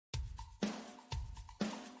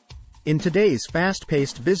In today's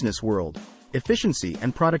fast-paced business world, efficiency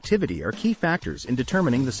and productivity are key factors in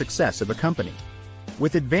determining the success of a company.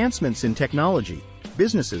 With advancements in technology,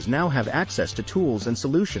 businesses now have access to tools and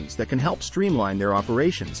solutions that can help streamline their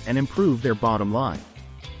operations and improve their bottom line.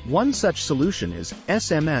 One such solution is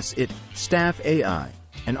SMS-iT Staff AI,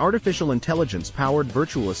 an artificial intelligence-powered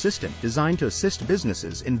virtual assistant designed to assist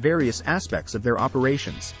businesses in various aspects of their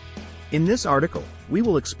operations. In this article, we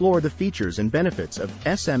will explore the features and benefits of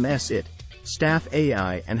SMS-iT Staff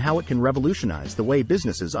AI and how it can revolutionize the way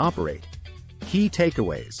businesses operate. Key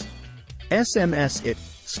takeaways. SMS-iT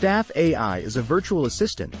Staff AI is a virtual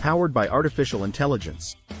assistant powered by artificial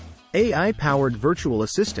intelligence. AI-powered virtual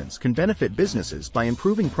assistants can benefit businesses by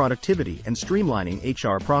improving productivity and streamlining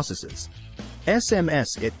HR processes.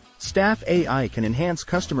 SMS-iT Staff AI can enhance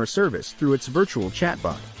customer service through its virtual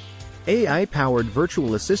chatbot. AI-powered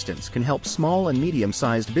virtual assistants can help small and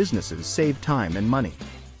medium-sized businesses save time and money.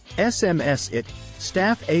 SMS-iT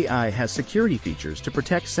Staff AI has security features to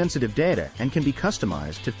protect sensitive data and can be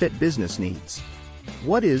customized to fit business needs.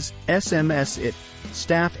 What is SMS-iT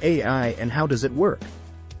Staff AI and how does it work?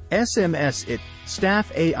 SMS-iT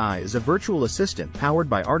Staff AI is a virtual assistant powered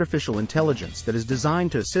by artificial intelligence that is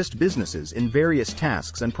designed to assist businesses in various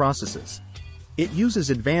tasks and processes. It uses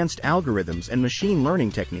advanced algorithms and machine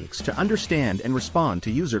learning techniques to understand and respond to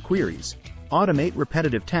user queries, automate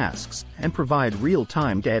repetitive tasks, and provide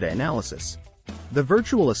real-time data analysis. The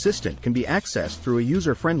virtual assistant can be accessed through a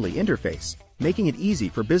user-friendly interface, making it easy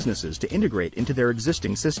for businesses to integrate into their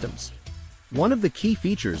existing systems. One of the key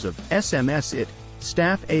features of SMS-iT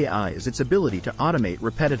Staff AI is its ability to automate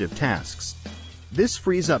repetitive tasks. This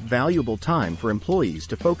frees up valuable time for employees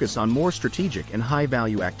to focus on more strategic and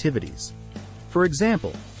high-value activities. For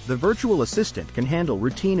example, the virtual assistant can handle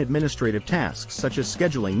routine administrative tasks such as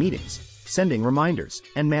scheduling meetings, sending reminders,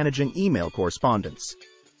 and managing email correspondence.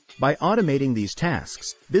 By automating these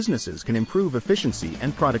tasks, businesses can improve efficiency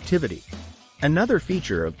and productivity. Another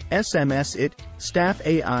feature of SMS-iT Staff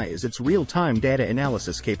AI is its real-time data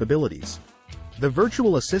analysis capabilities. The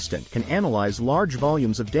virtual assistant can analyze large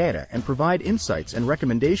volumes of data and provide insights and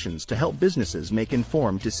recommendations to help businesses make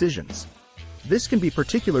informed decisions. This can be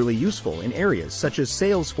particularly useful in areas such as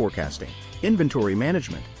sales forecasting, inventory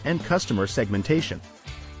management, and customer segmentation.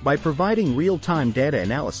 By providing real-time data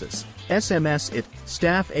analysis, SMS-iT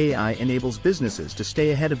Staff AI enables businesses to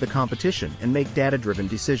stay ahead of the competition and make data-driven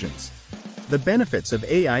decisions. The benefits of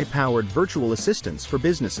AI-powered virtual assistants for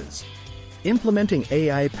businesses. Implementing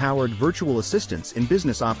AI-powered virtual assistants in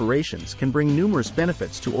business operations can bring numerous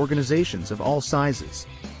benefits to organizations of all sizes.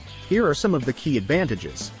 Here are some of the key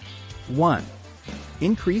advantages. 1.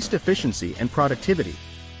 Increased efficiency and productivity.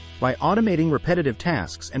 By automating repetitive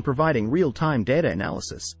tasks and providing real-time data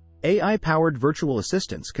analysis, AI-powered virtual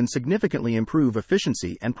assistants can significantly improve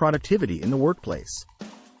efficiency and productivity in the workplace.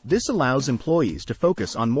 This allows employees to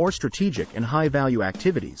focus on more strategic and high-value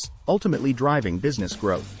activities, ultimately driving business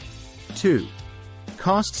growth. 2.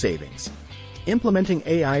 Cost savings. Implementing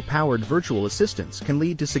AI-powered virtual assistants can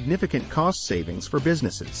lead to significant cost savings for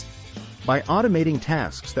businesses. By automating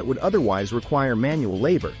tasks that would otherwise require manual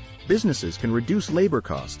labor, businesses can reduce labor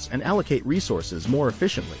costs and allocate resources more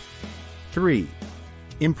efficiently. 3.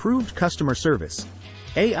 Improved customer service.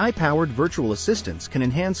 AI-powered virtual assistants can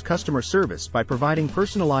enhance customer service by providing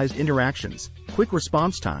personalized interactions, quick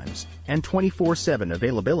response times, and 24/7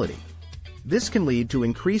 availability. This can lead to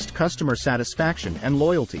increased customer satisfaction and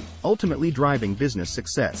loyalty, ultimately driving business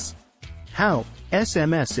success. How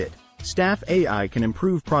SMS-iT Staff AI can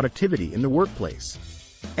improve productivity in the workplace.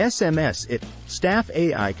 SMS-iT Staff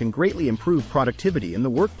AI can greatly improve productivity in the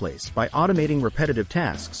workplace by automating repetitive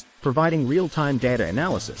tasks, providing real-time data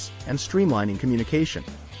analysis, and streamlining communication.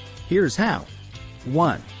 Here's how.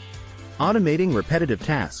 1. Automating repetitive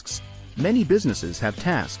tasks. Many businesses have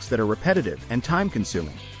tasks that are repetitive and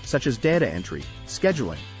time-consuming, such as data entry,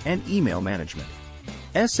 scheduling, and email management.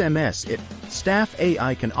 SMS-iT Staff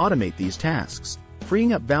AI can automate these tasks,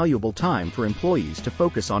 freeing up valuable time for employees to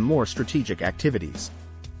focus on more strategic activities.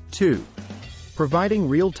 2. Providing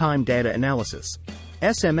real-time data analysis.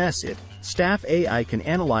 SMS-iT Staff AI can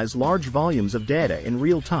analyze large volumes of data in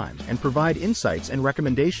real time and provide insights and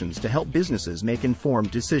recommendations to help businesses make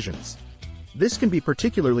informed decisions. This can be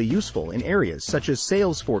particularly useful in areas such as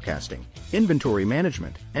sales forecasting, inventory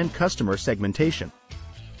management, and customer segmentation.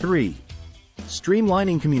 3.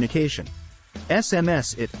 Streamlining communication.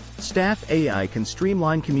 SMS-iT Staff AI can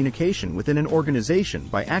streamline communication within an organization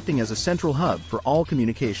by acting as a central hub for all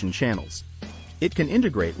communication channels. It can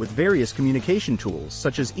integrate with various communication tools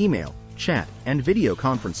such as email, chat, and video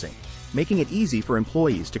conferencing, making it easy for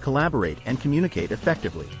employees to collaborate and communicate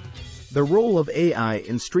effectively. The role of AI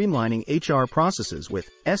in streamlining HR processes with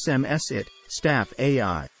SMS-iT, Staff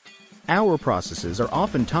AI. Our processes are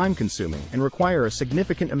often time-consuming and require a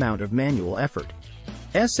significant amount of manual effort.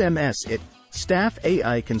 SMS-iT, Staff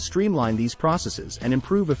AI can streamline these processes and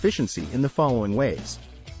improve efficiency in the following ways.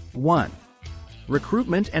 1.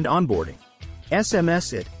 Recruitment and onboarding.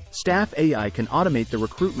 SMS-iT, Staff AI can automate the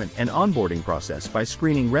recruitment and onboarding process by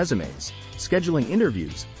screening resumes, scheduling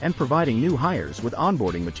interviews, and providing new hires with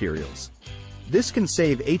onboarding materials. This can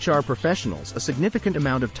save HR professionals a significant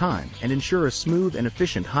amount of time and ensure a smooth and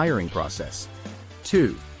efficient hiring process.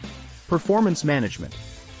 2. Performance management.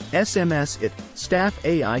 SMS-iT, Staff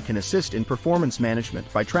AI can assist in performance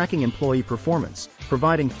management by tracking employee performance,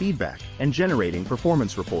 providing feedback, and generating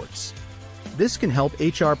performance reports. This can help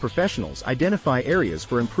HR professionals identify areas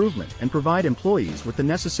for improvement and provide employees with the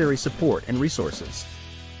necessary support and resources.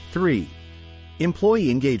 3.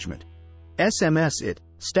 Employee engagement. SMS-iT,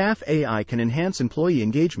 Staff AI can enhance employee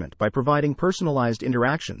engagement by providing personalized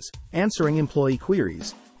interactions, answering employee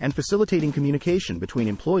queries, and facilitating communication between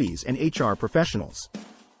employees and HR professionals.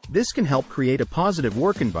 This can help create a positive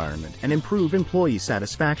work environment and improve employee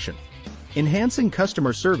satisfaction. Enhancing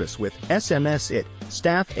customer service with SMS-iT,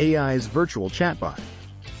 Staff AI's virtual chatbot.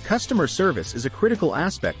 Customer service is a critical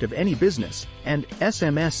aspect of any business, and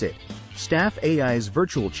SMS-iT, Staff AI's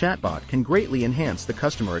virtual chatbot can greatly enhance the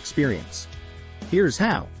customer experience. Here's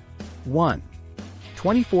how. 1.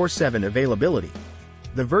 24/7 availability.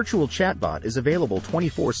 The virtual chatbot is available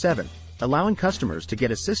 24/7, allowing customers to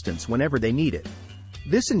get assistance whenever they need it.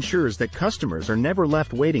 This ensures that customers are never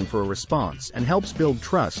left waiting for a response and helps build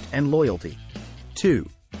trust and loyalty. 2.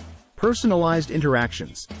 Personalized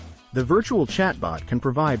interactions. The virtual chatbot can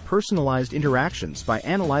provide personalized interactions by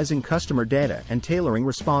analyzing customer data and tailoring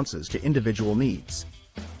responses to individual needs.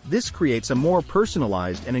 This creates a more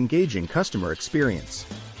personalized and engaging customer experience.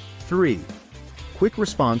 3. Quick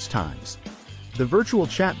response times. The virtual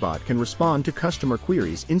chatbot can respond to customer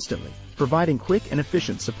queries instantly, providing quick and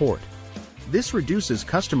efficient support. This reduces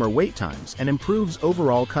customer wait times and improves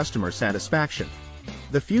overall customer satisfaction.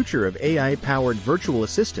 The future of AI-powered virtual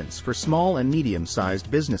assistants for small and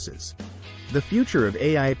medium-sized businesses. The future of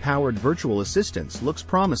AI-powered virtual assistants looks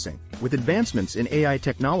promising, with advancements in AI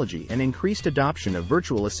technology and increased adoption of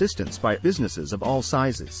virtual assistants by businesses of all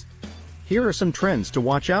sizes. Here are some trends to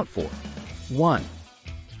watch out for. 1.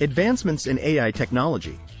 Advancements in AI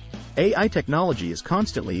technology. AI technology is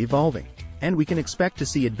constantly evolving, and we can expect to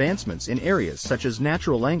see advancements in areas such as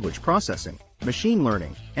natural language processing, machine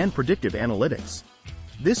learning, and predictive analytics.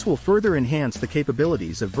 This will further enhance the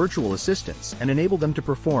capabilities of virtual assistants and enable them to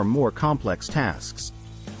perform more complex tasks.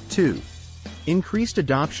 2. Increased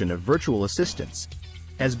adoption of virtual assistants.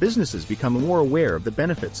 As businesses become more aware of the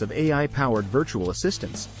benefits of AI-powered virtual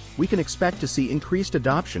assistants, we can expect to see increased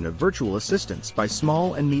adoption of virtual assistants by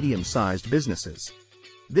small and medium-sized businesses.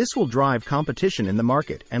 This will drive competition in the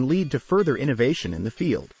market and lead to further innovation in the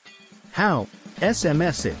field. How?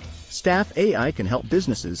 SMS-iT, Staff AI can help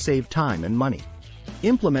businesses save time and money.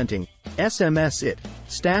 Implementing SMS-iT,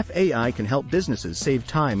 Staff AI can help businesses save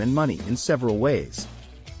time and money in several ways.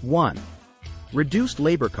 1. Reduced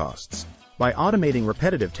labor costs. By automating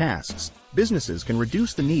repetitive tasks, businesses can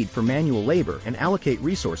reduce the need for manual labor and allocate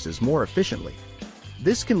resources more efficiently.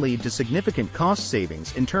 This can lead to significant cost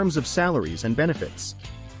savings in terms of salaries and benefits.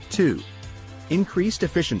 2. Increased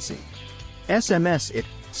efficiency. SMS-iT,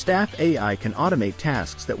 Staff AI can automate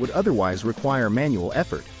tasks that would otherwise require manual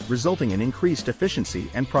effort, resulting in increased efficiency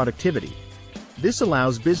and productivity. This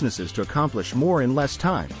allows businesses to accomplish more in less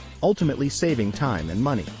time, ultimately saving time and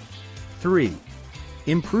money. 3.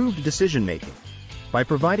 Improved decision-making. By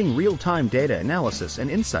providing real-time data analysis and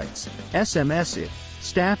insights, SMS-iT,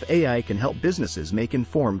 Staff AI can help businesses make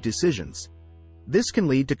informed decisions. This can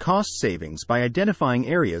lead to cost savings by identifying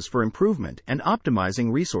areas for improvement and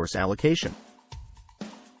optimizing resource allocation.